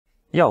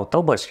Yo,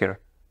 TallBoys here.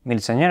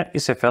 Militsioner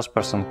is a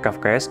first-person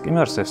Kafkaesque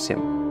immersive sim.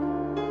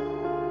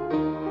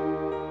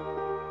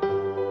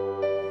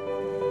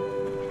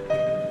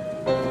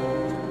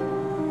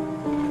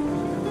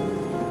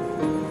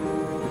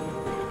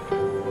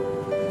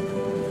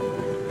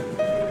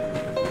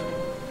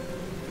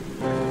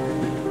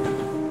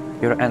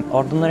 You're an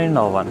ordinary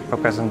no one who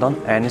hasn't done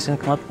anything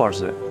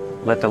noteworthy,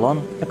 let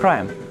alone a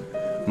crime.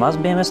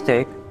 Must be a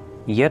mistake,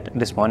 yet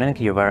this morning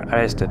you were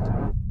arrested.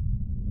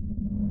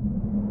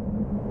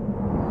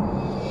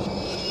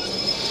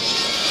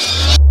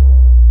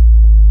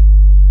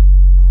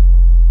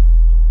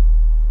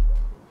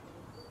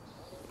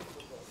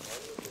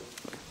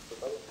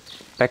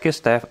 Pack your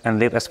stuff and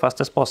leave as fast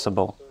as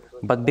possible,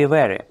 but be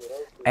wary.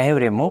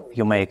 Every move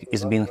you make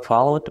is being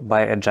followed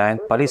by a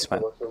giant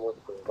policeman.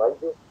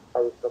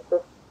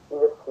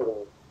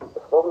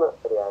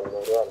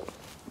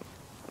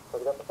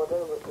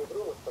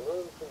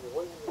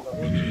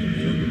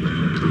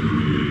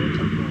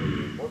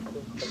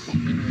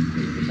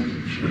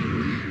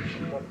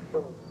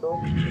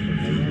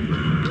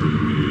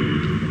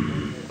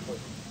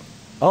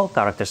 All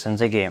characters in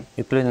the game,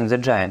 including the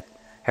giant,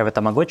 have a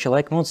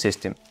Tamagotchi-like mood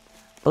system.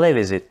 Play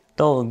with it,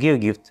 toll, give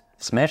gifts,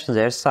 smash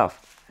their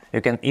stuff. You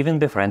can even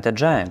befriend a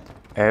giant.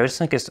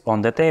 Everything is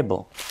on the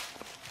table.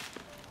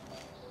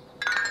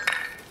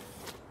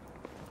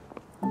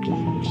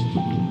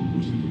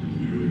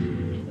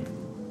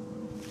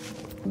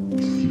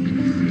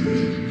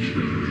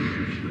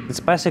 It's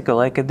basically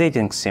like a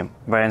dating sim,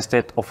 where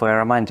instead of a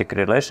romantic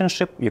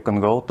relationship you can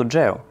go to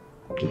jail.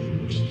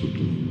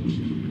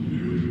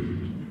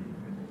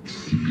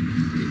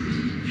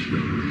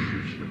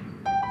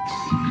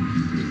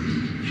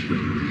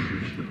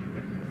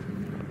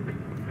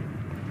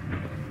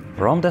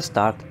 From the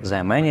start, there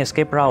are many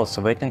escape routes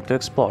waiting to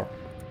explore.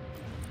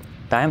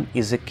 Time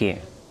is the key.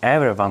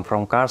 Everyone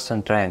from cars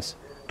and trains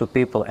to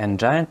people and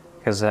giants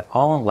has their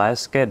own life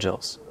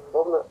schedules.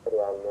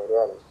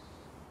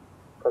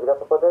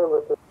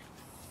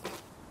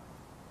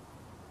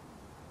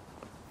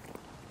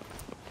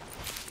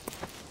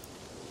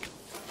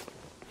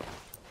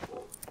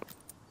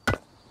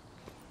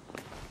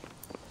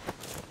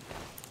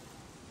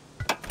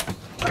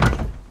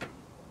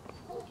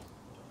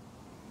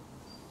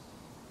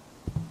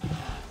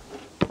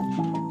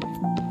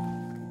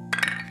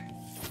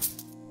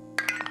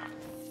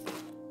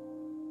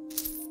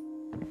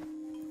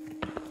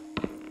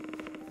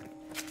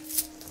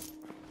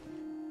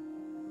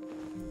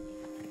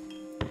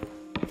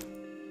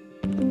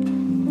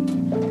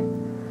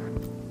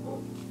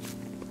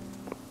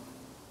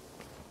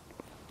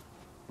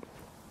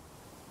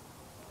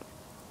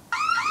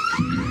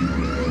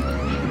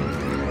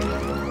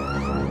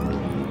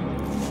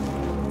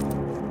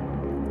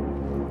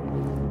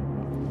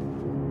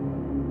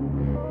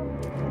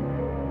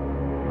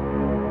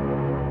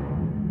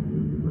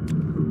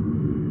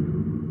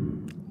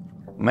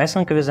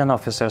 Messing with an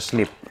officer's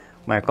sleep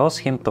may cause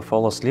him to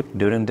fall asleep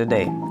during the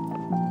day.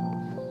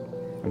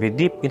 We're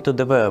deep into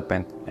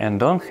development and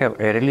don't have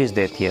a release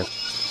date yet.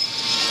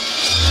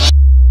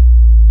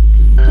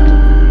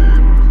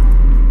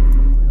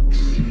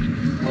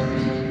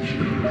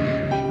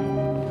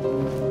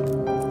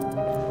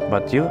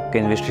 But you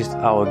can wishlist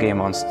our game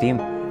on Steam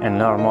and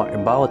learn more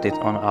about it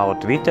on our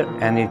Twitter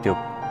and YouTube.